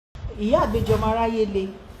ìyá àbejọ máa ráyé le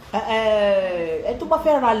ẹ tó bá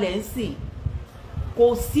fẹ́ ra lẹ̀ ń sìn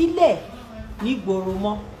kò sílẹ̀ nígboro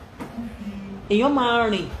mọ́ èèyàn máa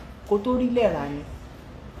rìn kó tó rí lẹ̀ rà ni.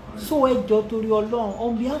 So ẹ jọ̀ọ́ torí Ọlọ́run,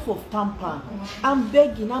 on behalf of Tampan, I'm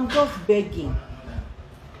begging, I'm just begging,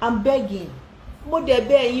 I'm begging. Mo dẹ̀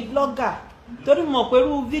bẹ̀ ẹ̀yin blogger torí mo pé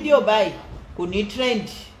irú fídíò báyìí kò ní trend,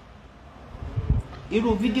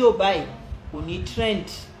 irú fídíò báyìí kò ní trend.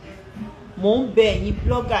 Mo ń bẹ̀ ẹ̀yin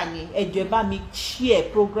blogger ni ẹ jọ̀ọ́ ẹ bá mi share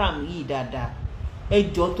program yìí dáadáa, ẹ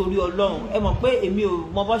jọ̀ọ́ torí Ọlọ́run. Ẹ mọ̀ pé èmi ò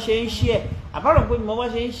mọ bó ṣe ń share, àbárò pé mo bó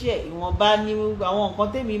ṣe ń share ìwọ̀nba ní àwọn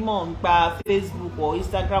nǹkan tèmi mọ̀ nípa Facebook or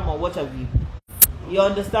Instagram or whatever. You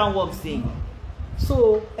understand what I'm saying?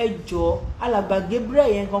 So ẹ jọ̀ọ́ alàgbà Gabriel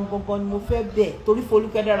yẹn gangan ni mo fẹ́ bẹ̀ torí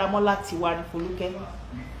Folúkẹ́ Dáramọ́lá ti wá ní Folúkẹ́,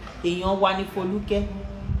 èèyàn wá ní Folúkẹ́.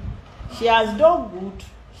 She has done good,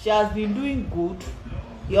 she has been doing good.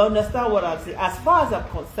 You understand what I'm saying? As far as I'm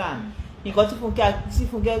concerned, nǹkan tí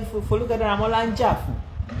Folúkẹ́ Dáramọ́lá ń jà fún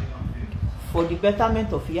for the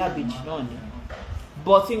betterment of Ìyá Ìbejì náà ni.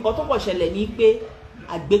 But nǹkan tó pọ̀ ṣẹlẹ̀ ní pé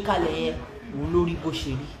àgbékalẹ̀ yẹn òun lórí bó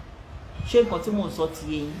ṣe rí. Ṣé nǹkan tí mò ń sọ ti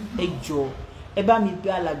yé yín? Ẹ jọ̀ọ́ ẹ bá mi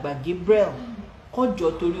bẹ̀ alàgbà Gabriel kó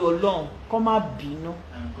jọ̀ọ́ torí Ọlọ́run kó má bínú.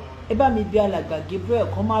 Ẹ bá mi bẹ̀ alàgbà Gabriel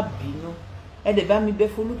kó má bínú. Ẹ dẹ̀ bá mi bẹ̀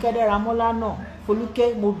Folúkẹ́ Dáramọ́lá náà.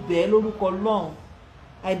 Folúkẹ́, mo bẹ̀ ẹ́ lórúkọ Ọlọ́run,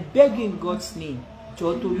 I beg you in God's name,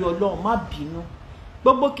 jọ̀ọ́ torí Ọlọ́run má bínú.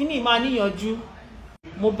 Gbogbo kíní máa níyànjú.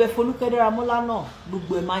 Mo bẹ̀ Folúkẹ́ Dáramọ́lá náà,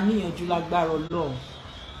 gbogbo ẹ̀ máa níyànjú lágbára Ọlọ́run.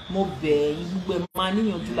 Mo bẹ̀ yín, gbogbo ẹ̀ máa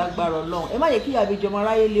níyànjú lágbára Ọlọ́run. Ẹ má yẹ kí Ìyá Ìbejì ọmọ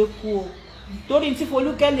aráyé lè kú o. Torí tí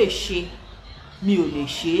Folúkẹ́ lè ṣe, mi ò lè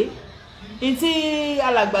ṣe. In tí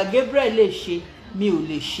alàgbà Gabriel lè ṣe, mi ò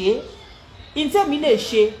lè ṣe. In tí èmi lè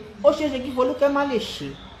ṣe, ó ṣeé ṣe kí Folúkẹ́ má lè ṣe.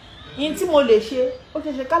 In tí mo lè ṣe, ó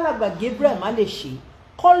ṣeé ṣe kálàgbà Gabriel má lè ṣe.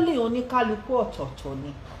 Calling oníkálukú ọ̀tọ̀ọ̀tọ̀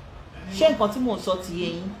ni. Ṣé nǹkan tí mò ń sọ ti yé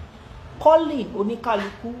yín? Calling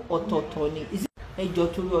oníkálukú ọ̀tọ̀ọ̀tọ̀ ni. Ẹ jọ̀ọ́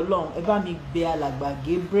torí Ọlọ́run, ẹ bá mi bẹ̀ alàgbà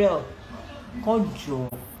Gabriel kán jọ̀ọ́.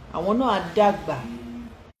 Àwọn náà á dàgbà,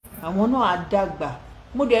 àwọn náà á dàgbà.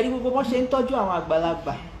 Mo dẹ̀ rí gbogbo bó ṣe ń tọ́jú àwọn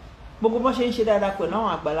àgbàlagbà, gbogbo bó ṣe ń ṣe dáadáa pẹ̀lú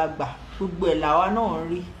àwọn àgbàlagbà, gbogbo ẹ̀ làwa náà ń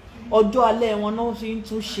rí. Ọjọ́ alẹ́ wọn náà fi ń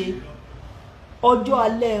tún ṣe, ọjọ́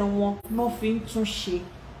alẹ́ wọn náà fi ń tún ṣe.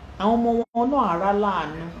 Àwọn ọmọ wọn náà ará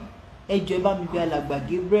láàánú. Ẹ jọ̀ọ́ ẹ bá mi bẹ̀ alàgbà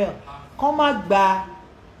Gabriel kán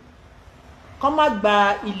má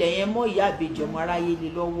gba ilẹ̀ yẹn mọ́ Ìyá Ìbejì ọmọ aráyé lé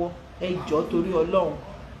lọ́wọ́. Ẹ jọ̀ọ́ torí Ọlọ́run,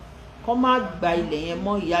 kán má gba ilẹ̀ yẹn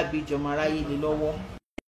mọ́ Ìyá Ìbejì ọmọ aráyé lé lọ́wọ́.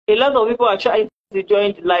 A lot of people are trying to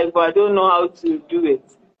join the live, but I don't know how to do it.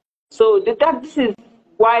 So this is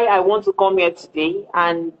why I want to come here today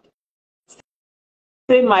and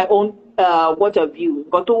say my own what of view.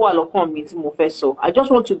 Got to wà lọ́kàn mi tí mo fẹ́ sọ. I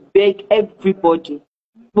just want to beg everybody.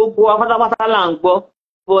 Gbogbo wa pátápátá là ń gbọ́,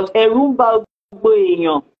 but ẹ̀rù ń bà gbogbo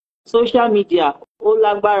èèyàn. Social media ó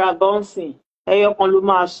lágbára gan sìn. Ẹyọ kan ló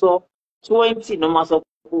máa sọ, 20 ló máa sọ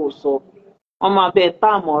pé ó sọ. Wọ́n máa bẹ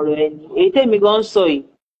táàmù ọ̀rọ̀ ẹni. Èyí tèmi gan sọ yìí,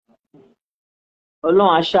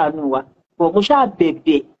 Ọlọ́run á ṣàánú wa. But mo ṣáà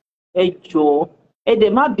bẹ̀bẹ̀, ẹ jọ̀ọ́ ẹ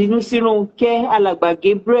dẹ̀ má bínú sí Ronke, alàgbà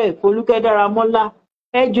Gabriel, Folúkẹ́ Dáramọ́lá.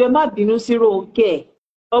 Ẹ jọ̀ọ́ ẹ má bínú sí Ronke.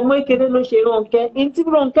 Ọmọ ìkéde ló ṣe Ronke. In tí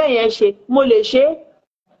Ronke yẹn ṣe, mo lè ṣe.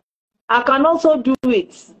 I can also do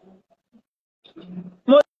it.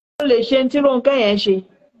 Mo lè ṣe in tí Ronke yẹn ṣe.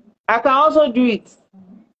 I can also do it.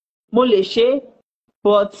 Mo lè ṣe,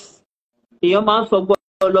 but èèyàn máa ń sọ gbọ́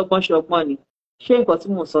ọlọ́gbọ́n ṣọgbọ́n ni. Ṣé nǹkan tí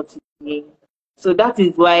mo sọ ti yé? So that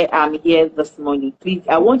is why I'm here this morning. Please,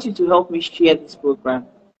 I want you to help me share this program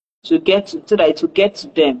so that it will get to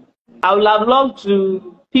them. I would have loved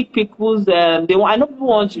to pick people's. I know people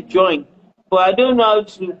want to join, but I don't know how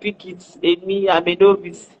to pick it. I'm a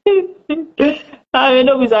novice. I'm a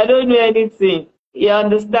novice. I don't know anything. You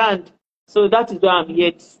understand? So that is why I'm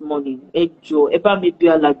here this morning. Ẹ jọ̀ọ́, ẹ bá mi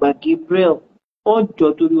bẹ̀ alàgbà Gabriel. Kán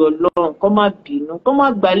jọ̀ọ́ torí Ọlọ́run, kán má bínú, kán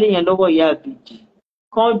má gbalé yẹn lọ́wọ́ Ìyá Ìbejì.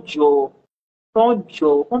 Kán jọ̀ọ́,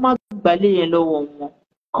 kán má gbalé yẹn lọ́wọ́ wọn.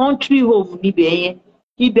 Country home níbẹ̀ yẹn.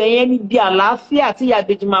 Ibẹ̀ yẹn ní bí àlàáfíà tí Ìyá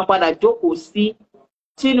Ìbejì máa padà jókòó sí.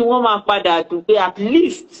 Tí ni wọ́n máa padà dùn pé at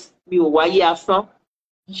least mi ò wáyé asán.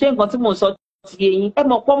 Ṣé nǹkan tí mò ń sọ ti yé yín? Ẹ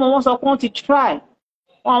mọ̀ pé ọmọ wọn sọ pé wọ́n ti try.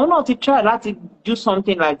 Àwọn náà ti try láti do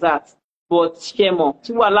something like that. But ṣé mọ̀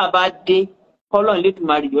tí wàhálà bá dé, kọ́lọ́run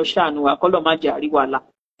Elédùmarè yóò ṣàánú wa, kọ́lọ́run má jẹ́ àrí wàhálà.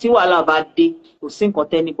 Tí wàhálà bá dé, kò sí nǹkan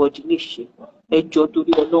tẹ́nibọ̀dì lè ṣe. Ẹ jọ̀ọ́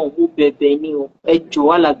torí Ọlọ́run, mo bẹ̀bẹ̀ ni o. Ẹ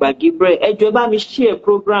jọ̀ọ́ alàgbà Gabriel, ẹ jọ̀ọ́ ẹ bá mi share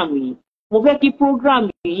program yìí. Mo fẹ́ kí program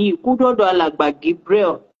yìí kú dọ́dọ̀ alàgbà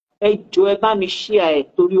Gabriel. Ẹ jọ̀ọ́ ẹ bá mi share ẹ̀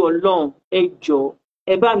torí Ọlọ́run. Ẹ jọ̀ọ́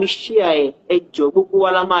ẹ bá mi share ẹ̀. Ẹ jọ̀ọ́ gbogbo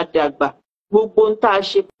wa la máa dàgbà. Gbogbo ń tá a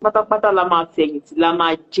ṣe pátápátá la máa fẹ̀yìntì la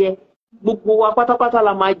máa jẹ́. gbogbo wa pátápátá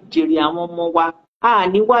la máa jèrè àwọn ọmọ wa a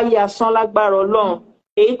ní wáyé asán lágbára Ọlọ́run.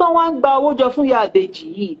 Èyí tó wá ń gba owó jọ fún ìyá àbèjì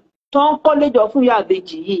yìí tó ń kọ́lé jọ fún ìyá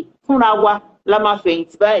àbèjì yìí fúnra wa la máa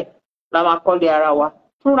fẹ̀yìntì báyìí la máa kọ́lé ara wa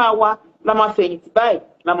fúnra wa la máa fẹ̀yìntì báyìí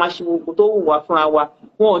la máa ṣe gbogbo tó wù wá fúnra wa.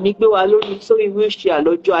 Wọn ò ní gbé wa sórí wheelchair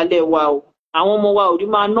lọ́jọ́ alẹ́ wa o. Àwọn ọmọ wa ò ní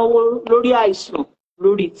máa náwó lórí àìsàn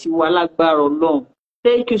lórí tiwa lágbára Ọlọ́run.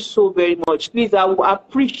 Thank you so very much. Please, I will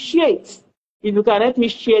appreciate if you can help me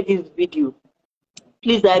share this video.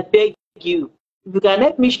 Please, I beg you. If you can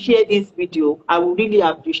help me share this video, I will really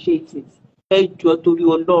appreciate it. Ẹ jọ̀ọ́ torí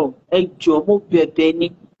Ọlọ́run, ẹ jọ̀ọ́ mo bẹ̀bẹ̀ ni,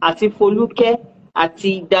 àti Folúkẹ́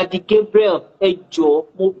àti Daddy Gabriel, ẹ jọ̀ọ́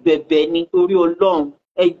mo bẹ̀bẹ̀ ni torí Ọlọ́run,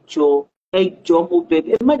 ẹ jọ̀ọ́ mo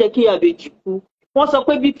bẹ̀bẹ̀. Ẹ má jẹ́ kí àbèjì kú. Wọ́n sọ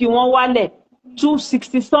pé BP wọn wálẹ̀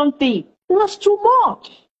 260 something. That's too much.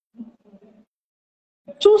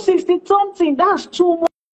 260 something, that's too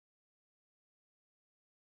much.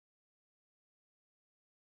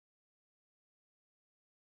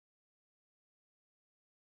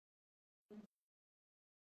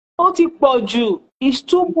 Ó ti pọ̀ jù. It's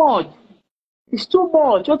too much. It's too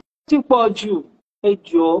much. Ó ti pọ̀ jù. Ẹ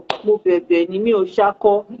jọ̀ọ́ mo bẹ̀bẹ̀ ni, mi ò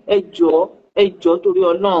ṣakọ. Ẹ jọ̀ọ́ torí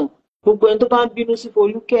Ọlọ́run. Gbogbo ẹni tó bá ń bínú sí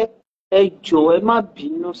Folúkẹ́, ẹ jọ̀ọ́ ẹ má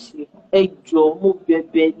bínú sí. Ẹ jọ̀ọ́ mo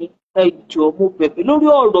bẹ̀bẹ̀ ni. Ẹ jọ̀ọ́ mo bẹ̀bẹ̀ lórí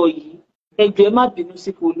ọ̀rọ̀ yìí. Ẹ jọ̀ọ́ ẹ má bínú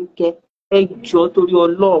sí Folúkẹ́. Ẹ jọ̀ọ́ torí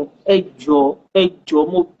Ọlọ́run. Ẹ jọ̀ọ́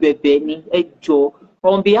mo bẹ̀bẹ̀ ni. Ẹ jọ̀ọ́.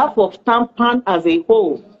 On behalf of Tampan as a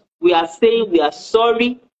whole, we are saying we are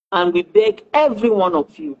sorry. And we beg every one of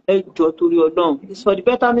you, ẹ jọ̀ọ́ torí Ọlọ́run, it's for the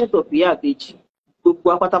betterment of ìyá àbèjì. Gbogbo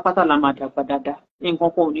wa pátápátá la máa dàgbà dáadáa.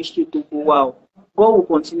 Nǹkan kan ò ní ṣe gbogbo wa o. God will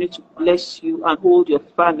continue to bless you and hold your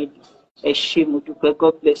family. Ẹ ṣé mo dúpẹ́,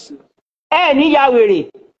 God bless you. Ẹ ní ya wèrè,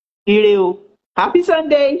 ire o. Happy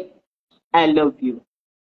Sunday. I love you.